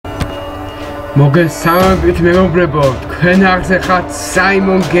მოგესალმებით მეგობრებო, თქვენ ახზე ხართ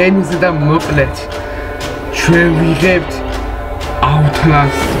საიმონ გეიმზე და მოკლედ ჩვენ ვიღებთ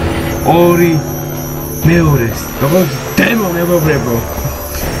Outlast 2 მეორეს, როგორც დემო მეგობრებო.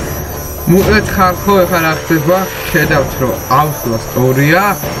 მოკლედ ხალხო ეხლა რა ხდება, ხედავთ რომ Outlast 2-ია,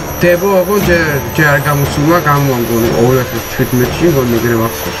 დემო ოღონდ ჯერ არ გამოსულა, გამოანგოლი 2017-ში, გონი ეგრე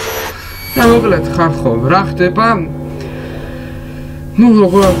მახსოვს. და მოკლედ ხალხო, რა ხდება?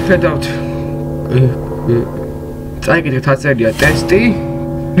 როგორ ხედავთ წაიკითხეთ აწერია ტესტი,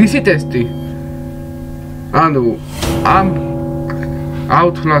 რისი ტესტი? ანუ ამ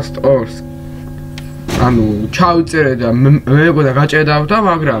Outlast 2-ს ანუ ჩავიწერე და მეგონა გაჭედავდა,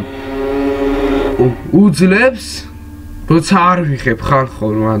 მაგრამ უძლებს როცა არ ვიღებ ხალხო,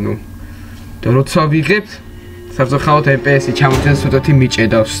 ანუ და როცა ვიღებ საზოგადოებრივ FPS-ი ჩამოწეს ცოტათი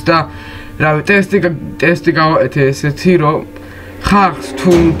მიჭედავს და რავი ტესტი გავაკეთე ესეთი რომ ხალხს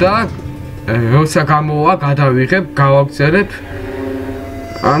თუნდა როცა გამოვა გადავიღებ, გავაგზავნებ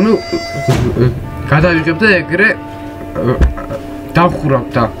ანუ გადავიღებ და ეგრე დავხურავ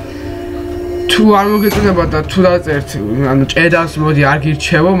და თუ არ მოგეწონება და თუ დაწერთ ანუ ჭედავს მოდი არ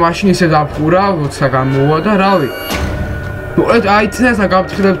გირჩევო, მაშინ ისე დავხურავ როცა გამოვა და რავი აი წინასა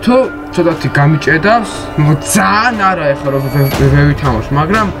გავფრთხილებთო ცოტათი გამიჭედავს, ძალიან არა ეხლა რომ ვევითამაშ,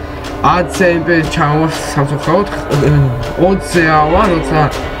 მაგრამ 10 FPS ჩამოვას სამწუხაროდ 20-ზე ავა, როცა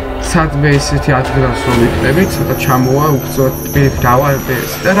სადმე ისეთი ადგილას რომ ვიყრებით, ცოტა ჩამოვა უბრალოდ პირიქ დავა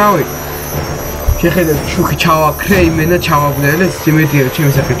FPS და რავი შეხედეთ შუქი ჩავაქრე იმენა ჩავაბნელე სიმედია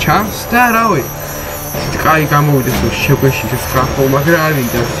ჩემი სახე ჩამს და რავი კაი გამოვიდეს რომ შეგვეშინდეს ხალხო, მაგრამ არ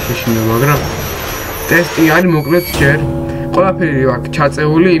მინდა შეშინო, მაგრამ ტესტი არის მოკლედ ჯერ ყველაფერი აქ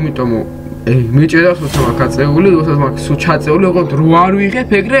ჩაწეული, იმიტომ მიჭედავს როცა მაგ აწეული, როცა მაგ სულ ჩაწეული, ოღონდ რო არ ვიღებ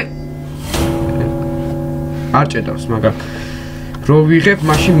ეგრე არ ჭედავს, მაგრამ რო ვიღებ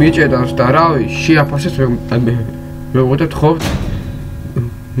მაშინ მიჭედავს და რავი შეაფასეთ მეგობრებო თხოვთ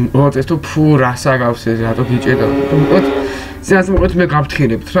მოწეს თუ ფუ რას აგავს ეს რატო გიჭედავს და მოკლედ ზიანს მოკლედ მე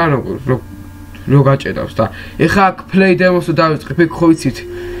გავფრთხილებთ რა რო გაჭედავს და ეხა აქ play demos-ო დავიწყებ, ეგ ხო იცით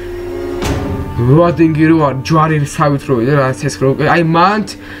როადინგი რო არ ჯვარი სავით რო ვიდა რა ეს რო აი მანდ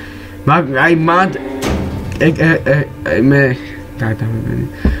მე გადამებენი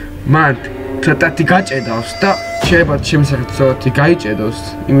მანდ ცოტათი გაჭედავს და შეიძლება ჩემი სახით ცოტათი გაიჭედოს,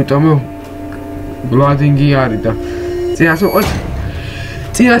 იმიტომ როადინგი არის და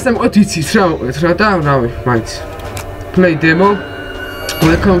წინასა მოყოთ იცით რა მოყოთ რა და რავი მაინც play demo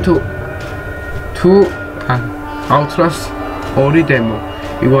welcome to Outlast 2 demo.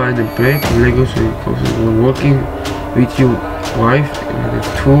 You are in the break, Legos working with your wife,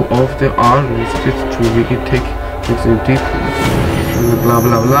 two of them are listed to make it take deep blah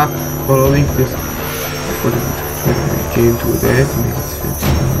blah blah following this game to this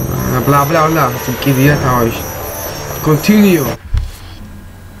blah blah blah continue.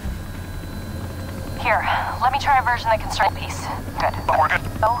 Here, let me try a version that can start peace. Good. We're good.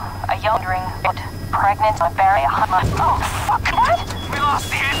 Oh, a young ring, pregnant, a very hot. Oh, fuck! What? We lost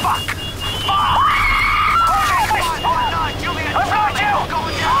the air. Fuck! Fuck! Julian! I'm going to!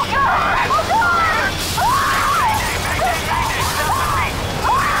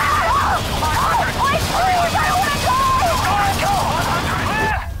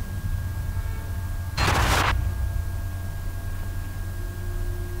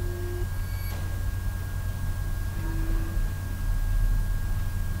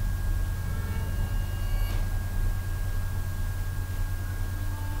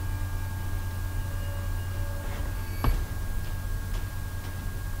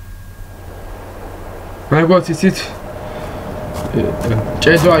 როგორც იცით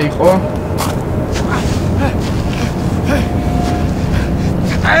ჭედვა იყო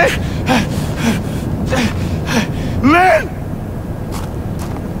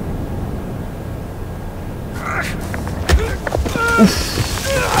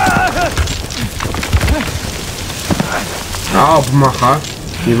მახა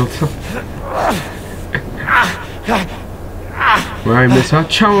გილოცო ვაი მეცა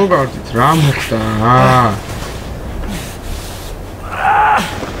ჩამოვგავდით რა მოხდა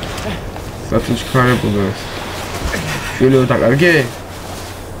სათუჩქარებულა შვილო დაკარგე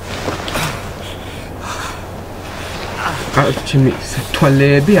ჩემი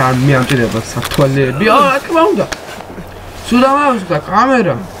სათვალეები არ მიამტირება სათვალეები რა თქმა უნდა სუდამავსდა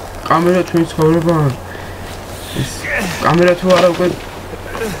კამერა ჩვენი ცხოვრება ეს კამერა თუ არა უკვე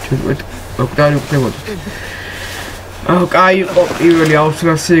ჩვენ ოქტარი ვქნებოდით კაი იყო პირველი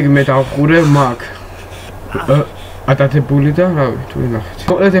Outlast-ი მე დავხურე მაგ ადათებული და რავი თუ ნახეთ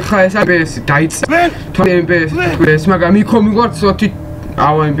მოკლედ ეხა ეს FPS-ი დაიწყე 20 FPS-ი მაგრამ იქო მიგვართ 20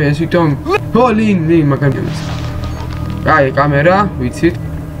 FPS-ი თომ ო ლინ მაგალითად აი კამერა ვიცით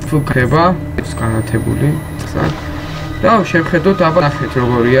ფუქება ეს განათებული და შევხედოთ აბა ნახეთ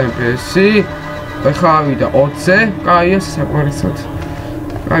როგორია MPS-ი ეხლა ავიდა 20-ზე კაია საკმარისად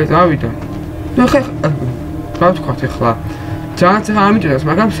კაი დავიდა ნუ ხე რა ვთქვათ ეხლა ძალიან ამიჭერს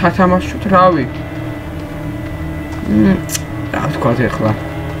მაგრამ სათამაშოდ რავი რა ვთქვათ ეხლა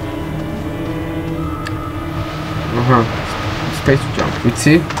აჰა space jump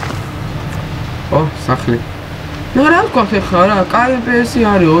ვიცი ო სახლი ნუ რა ვთქვათ ეხლა რა კაი MPS-ი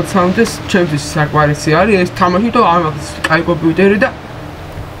არის 20-მდე ჩემთვის საკმარისი არის ეს თამაში და ამას კაი კომპიუტერი და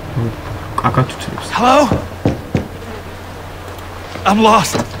Hello? I'm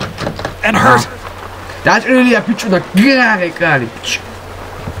lost and hurt. That's really a picture of the guy.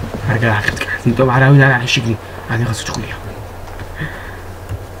 არგადაიღო არავინ არ არის შიგნით ან ეხა სუჩხულია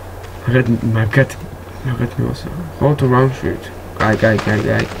მაგათ მივასა how to run shit კაი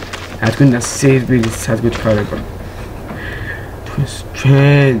ათქნა სერვირის სადგუჩქარება თქვენს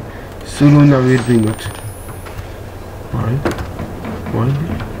ჩვენ სულ უნდა ვირბინოთ აი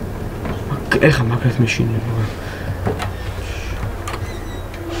ეხა მაგათ მეშინებია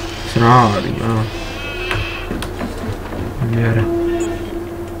რა არის მე არა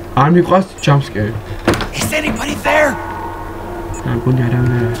არ მიყვარს ჯამსკერი Is anybody there?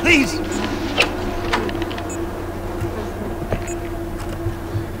 Please.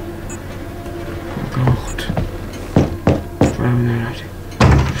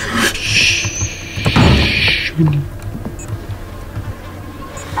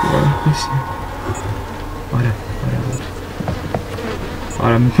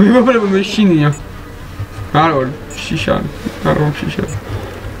 Ara, machine. Ara, shisha.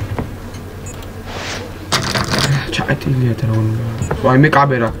 Chaitili atrona. Vai me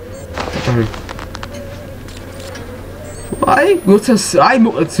camera. Ai, gotsa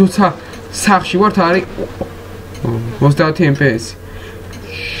სახში ვართ არის 30 FPS.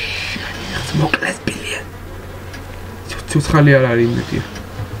 მოკლეს ბილია. ცოცხალი არ არის იმედია.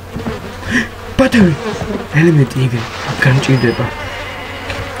 ბატონი, ელემენტი იგი განჭირდება.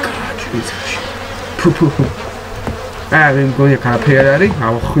 გაჩვიცაში. ფუფუ. მე მგონია კაფე არ არის,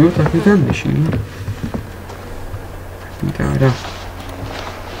 ავხვიოთ აქედან მეშინი. და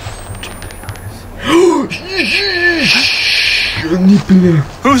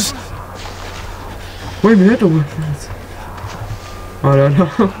Who's? Wait a minute, ara.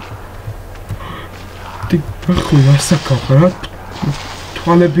 Tik khulasa kakara.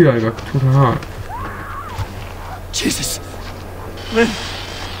 Toalebi ar gak tu ra. Jesus.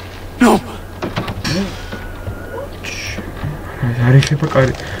 No. Ari kheba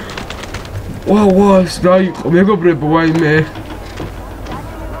qari. Wow, daiko, megobrebo, vaime.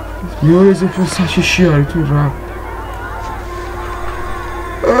 Mioreze sashi ari tu ra.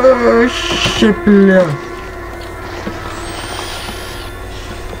 Shit, bля.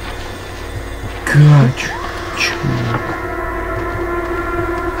 Gaч.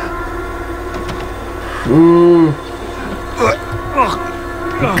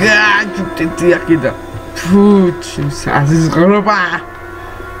 Gaч, ты акида. Фу, сазис гроба.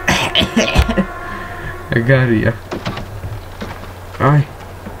 Гария. Ай.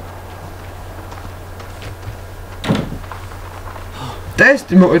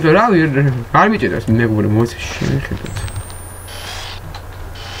 Test მოყვეთ რა არ მიჭერს მეგობრებო მოიცი შეხედოთ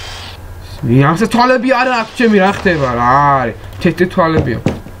მიახსა თვალები არა აქვს ჩემი რა ხდება რა არის თეთრი თვალებია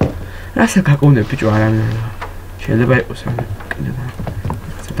რასა გაკონებ ბიჭო არა შეიძლება იყოს ამ კიდე და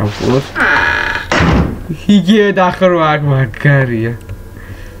დავყოთ იგია დახრა აქ მაგარია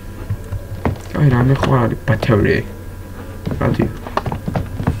აი რამე ხო არის ბატარეი რადი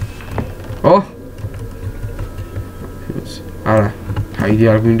ო არა აიდი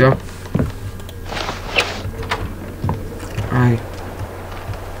არ გვინდა აი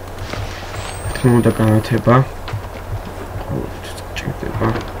თქმა განათება ჩერდება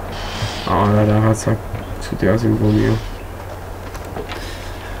არა რაღაცა ცუდი აზრი მგონია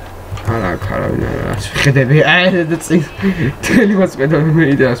არა ქარავინ არა ხედები აი და წინ თელი მასპედა მე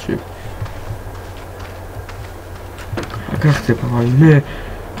იდეაში გახდება აი მე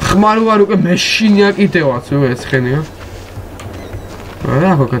ხმარ ვარ უკვე მეშინია კიდევაც ეცხენია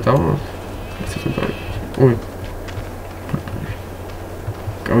რა გაკეთაო? ой.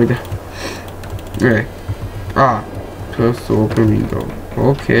 Камიდა. Just open window.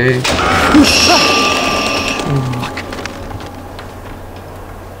 Okay.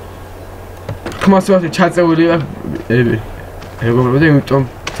 ხმასვაში ჩაწეულია. მეგობრებო, იმიტომ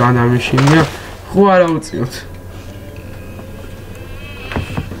ძალიან ამიშინია. ხო არა უწიოთ.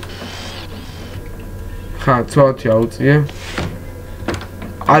 ხა, ცოტა აუწიე.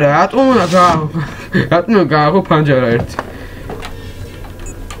 არა, რატომ გააღო ფანჯარა ერთი.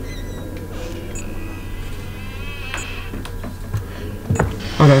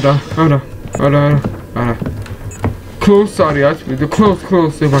 არა. Close არის აწვიდე,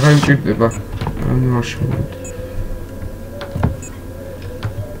 close, მაგარი მჭირდება. ანუ არ შემოვიდა.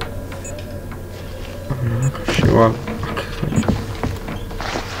 შევალ.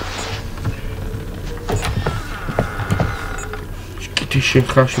 შენ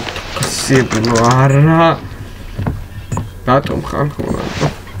ხარში გასიებულო არა რატომ ხარ ხოლმე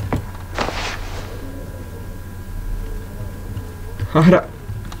არა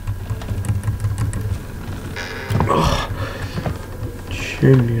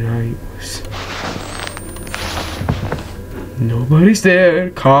ჩემი რა იყოს nobody's there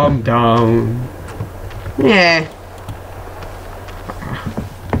calm down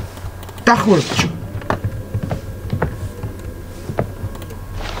დახურე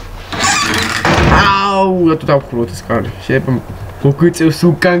რატო დავხუროთ ეს კარი? შეიძლება მოგვიწევს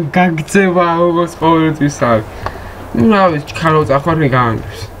უკან გაგწევა როგორც ყოველთვის არის. ნუ რა ვიცი, ჩქარო წახვარი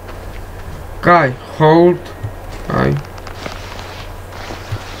გაანგებს. კაი, hold. კაი.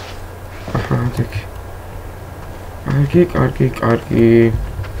 აჰა, კარგი.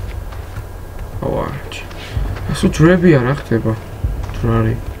 ავარჩ. ასო ჯრებია რა ხდება?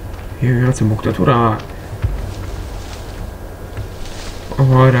 ჯრარი. რაღაცა მოგდა თუ რა?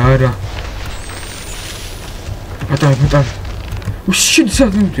 არა. Πατάρ. Უშინ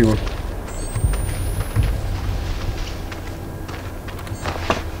სადმიტიო.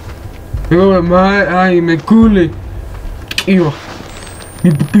 აი მე გული. კიო.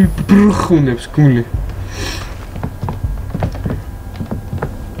 ბრხუნებს გული.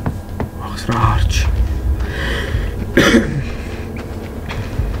 ახს რა არჩი.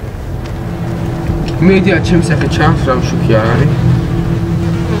 მედია ჩემს ახე ჩამს რა შუქი არ არის.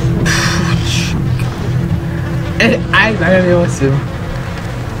 Ai, vai você.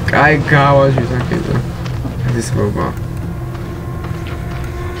 Cai hoje aqui. Desculpa.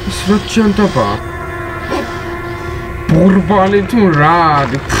 Isso não adianta pá. Por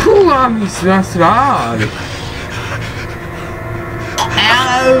valenturado. Pula me nasrado.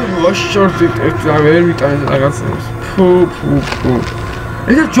 Vou short it ver me tá ragazzi. Pu.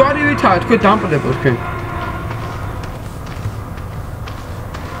 Essa jori vi tá, que tampa depois que.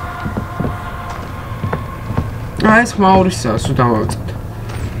 ეს მაურისაა, სულ დავავწეთ.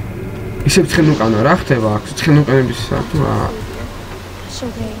 ისევ ცხენუკანა რა ხდება აქ? ცხენუკანების თუ რა?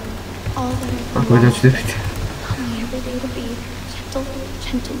 აქ გადავჭდებით.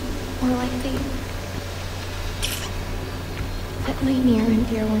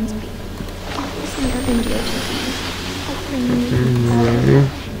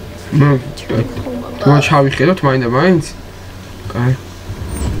 თუ ჩავიხედოთ მაინც? კაი.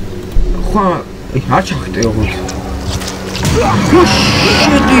 ხო, არ ჩახტე ოღონდ.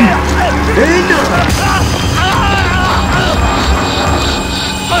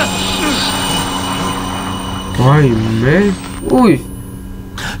 Why, man? Ui!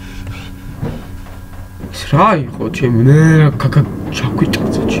 ეს რა იყო ჩემი? კაკა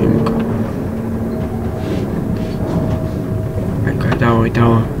ჩაგვიტაცა ჩემი. აი,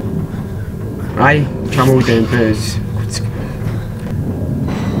 გადავა. აი, ჩამოვიდა ეს.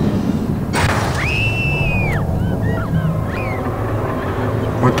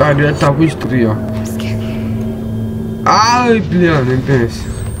 Батарея тавыстрия. Ай, блин, МПС.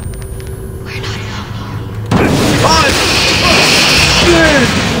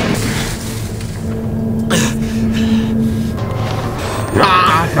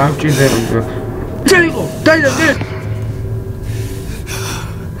 Сам чизер. Тихо, дай.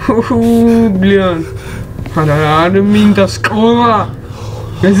 Блин. Она минда скола.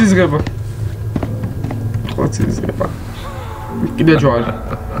 Я здесь греба. Вот здесь греба. Где Джоэль?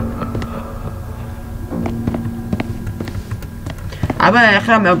 Აბა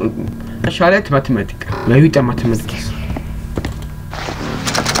ახლა შალეთ მათემატიკა. მევიტა მათემატიკას.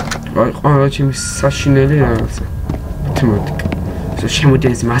 აი, ყველა ჩემი საშინელი რაღაცა. მათემატიკა.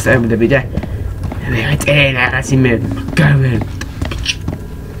 შემოდის მასწავლებლები და მე წერე რაღაცი მე გავერ.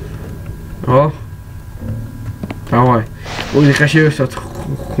 დავაი. ორი ხა შევეცოთ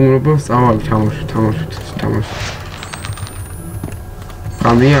ხუმრობას, წავალ თამაშოთ.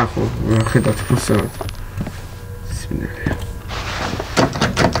 Камея ხო, ხედავთ ფუსად. სინერია.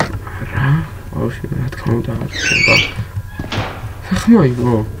 რა? აუში, რა თქმა უნდა, ხება. ხმა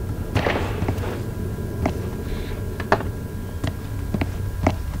იყო.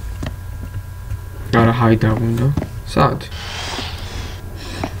 არა, ჰაიდა უნდა. სად?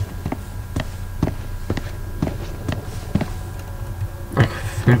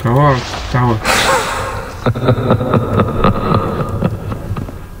 Perché ciao.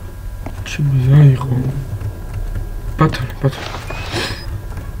 Ci bisogna. Patto.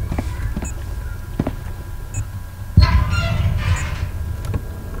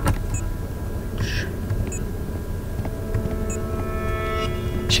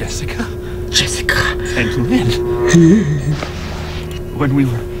 Jessica? And Lynn. When we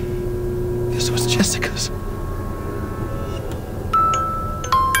were... This was Jessica's.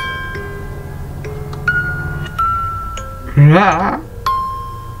 Là.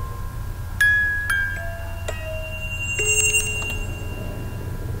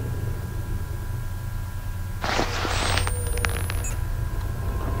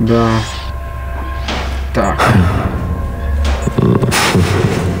 Да. Так.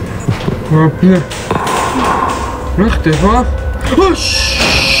 Опля. Ах ты, а? Oh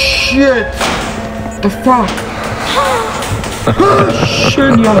shit! The fuck? Oh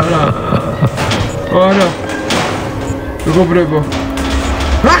shit, яра. Ара. Гобрего.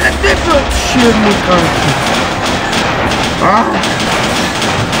 Ах ты shit, муканки.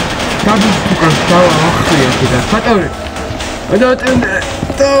 Таби пукантала охрия куда. Патори.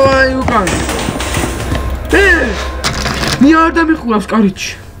 Давай, уканки. Не арда михулავს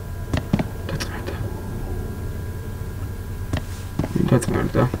კარიჩი.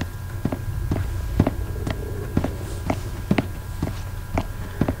 Დაწმარდა.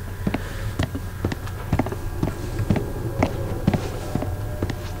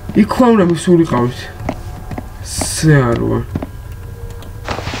 იქ ხომ მისულიყავით. ზე არ ვარ.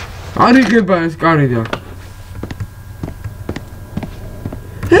 არ იღება ეს კარიდან.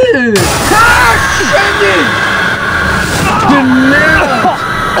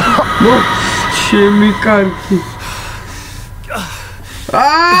 ჩემი კარგი.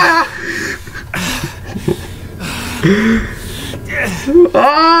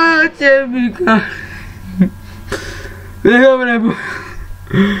 ჩემი კარგი. მეგობრებო.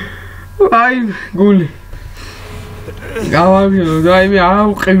 აი გული. გავამბიო, აი მე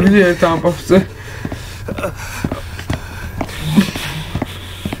აუყევდი ერთ ამბავზე.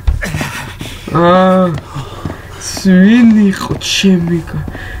 Свиньи хочемика.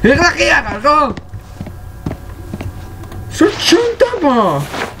 Ეხლა კი აღარ ხო? Шучунтаба.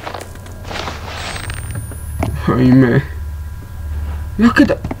 Აიმე.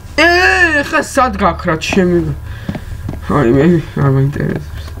 Якედა. ეხლა სად გაქრა ჩემი? აიმე, არ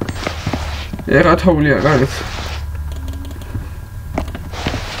მაინტერესებს. ეხლა თოვლია გარეთ.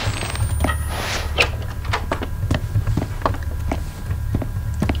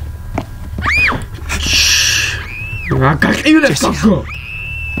 Let's go.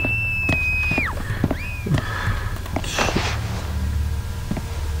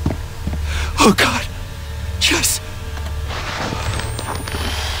 Oh God, Jess.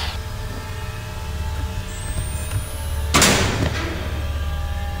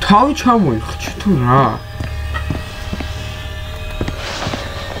 თავი ჩამოიხჩი თუ რა?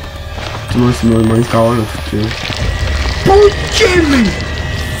 Მოსმოი მაინც გავანოთქი. Puchimi.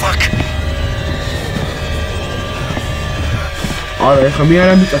 Fuck. არა, ეხა მე არ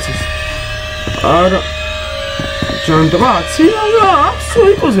ამიტაცეს. არა. ჯანდაბაცი, არა, სულ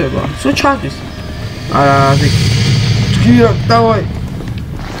იყოზება, სულ ჩადის. არა, თქვია, დავაი.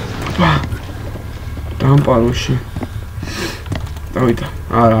 დამპაროში. დავიდა,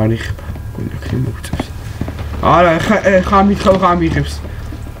 არა, არ იხება. გონდა მოგწევს. არა, ეხა მითხავ გამიღებს.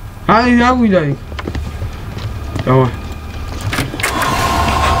 აი, რა გვიდა იქ. დავაი.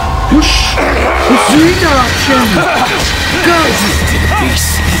 Push! Zina, ჩემი. Guys,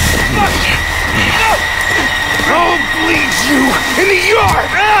 I'll bleed you in the yard!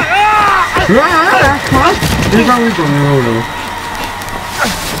 You got me going over.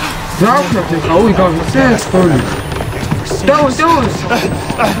 Now, how we got sense for you? Those!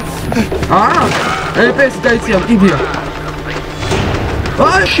 Hey, best guys here, give here.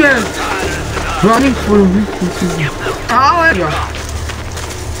 Oh, shit! Running for me. How are you?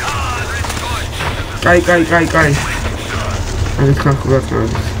 Guy. Dit gaat goed worden.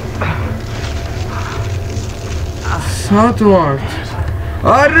 Saatwaard.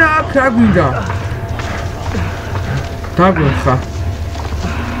 Ara, kijk me daar. Daar ben ik.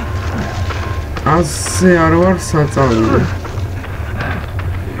 Als ze er wordt, staat het.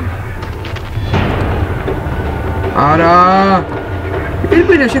 Ara. Ik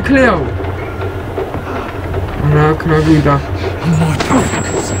ben eens klaar. Ara, kijk me daar.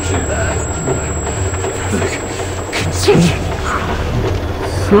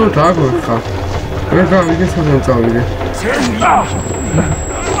 Zo, daar ben ik. We gaan weer eens gaan trouwen.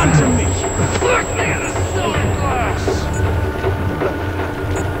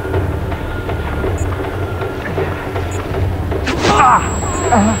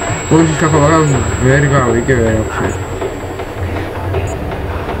 ბოდიშს კაკა ვერ გავიგე ვერაფერი.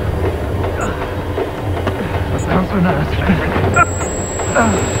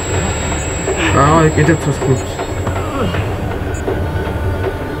 კიდევ ცოცხლობს.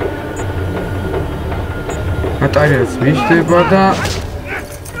 ბატარეაც მიშდება და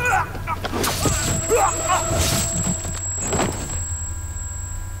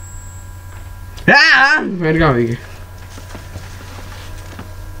ვერ გავიგე.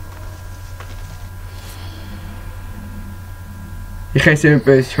 Ich heiße ein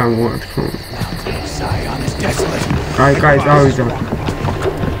bisschen schwanger. Kai, წავიდა.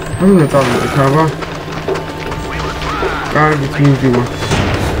 უნდა წავიდე, ხაბა. კარგი თიმდიმა.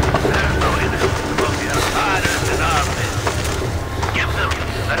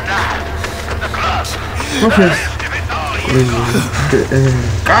 ოფეს.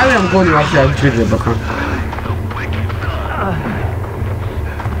 კარი ამ გონი ვაფშე არ გჭირდება ხან.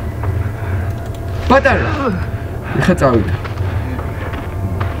 ბატარე. ეხა წავიდა.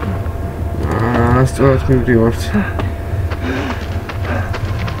 სწორად მივდივართ.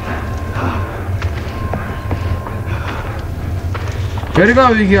 ვერ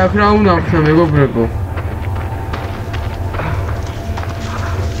გავიგე აქ რა უნდა ვქნა მეგობრებო.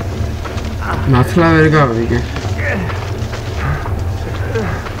 ნაცლა ვერ გავიგე.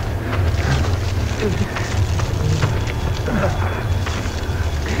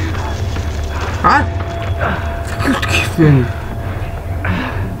 კიფენი.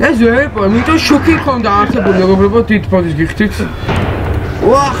 ეს ვერა, მითო შოკი ხონდა არსებული მეგობრებო დიდ ფოთის გიხდით.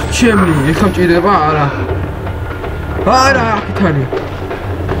 ვახ, ჩემი, ეხა მჭირდება არა. არა, აქეთ არის.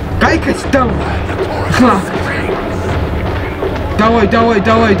 გაიქეც და ხლა. დავაი.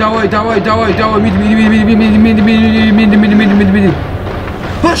 მიდი.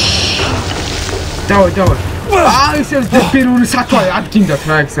 ჰოშ. დავაი. აი, ეს დეპირული სათვალე, ადგინდათ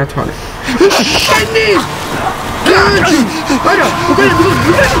რა ეს სათვალე. შენი! არა,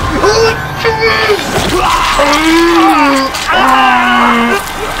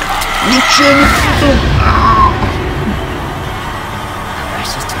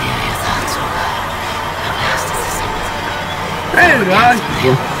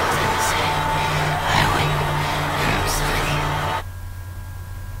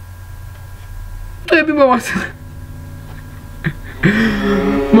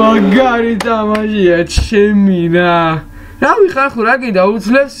 მაგარი თამაშია ჩემი რა. რავი ხალხო რა გინდა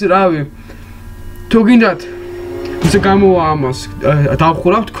უძლებს რავი. თუ გინდათ ისე გამოვა ამას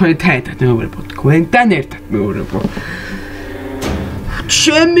დავხურავთ თქვენთან ერთად მეუბნებო. თქვენთან ერთად მეუბნებო.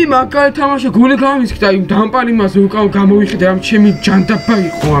 ჩემი მაგარი თამაშია გული გამისკდა იმ დამპარი მასე უკან გამოვიხიდე ამ ჩემი ჯანდაბა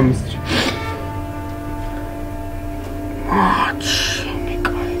იყო ამის.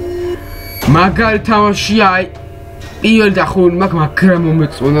 მაგარი თამაშია აი პირველ დახურული მაგრამ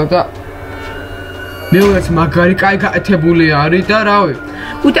მომეწონა და მეორეც მაგარი კაი გაეთებული არის და რავი.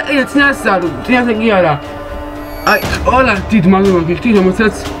 უდა წინასწარ კი არა. აი ყველა დიდ მაგალითად გიხდი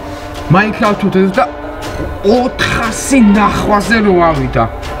რომელსაც Minecraft უთეს და 400 ნახვაზე რო ავიდა.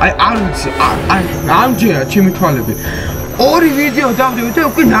 აი არ ვიცი ამჯერად ჩემი თვალები. ორი ვიდეო დავდივი და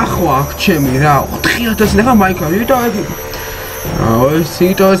უკვე ნახვა აქ ჩემი რა 4000 ნახა Minecraft და აი ეს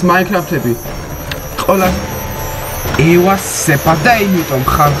სიტუაცია Minecraft-ები ყველა ევასება და იმიტომ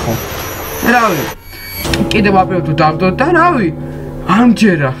ხალხო. რავი კიდევ აპრილ თუ დავდოთ და რავი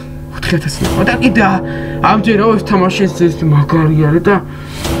ამჯერა 4000 ნახვა და კიდე ამჯერა ეს თამაშის ეს მაგარი არის და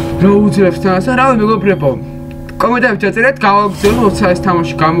რა უძლებს თანას რავი მეგობრებო კომენტარებში დაწერეთ გავაგზავნოთ როცა ეს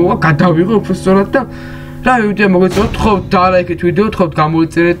თამაში გამოვა გადავიღო უბრალოდ და რავი ვიდეო მოგეწონოთ თხოვთ დალაიქეთ ვიდეო თხოვთ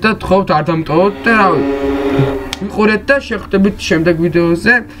გამოიწერეთ და თხოვთ არ დამტოვოთ და რავი ვიყურეთ და შეხვდებით შემდეგ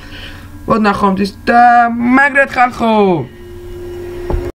ვიდეოზე. ოდნახავთ და მაგრად ხალხო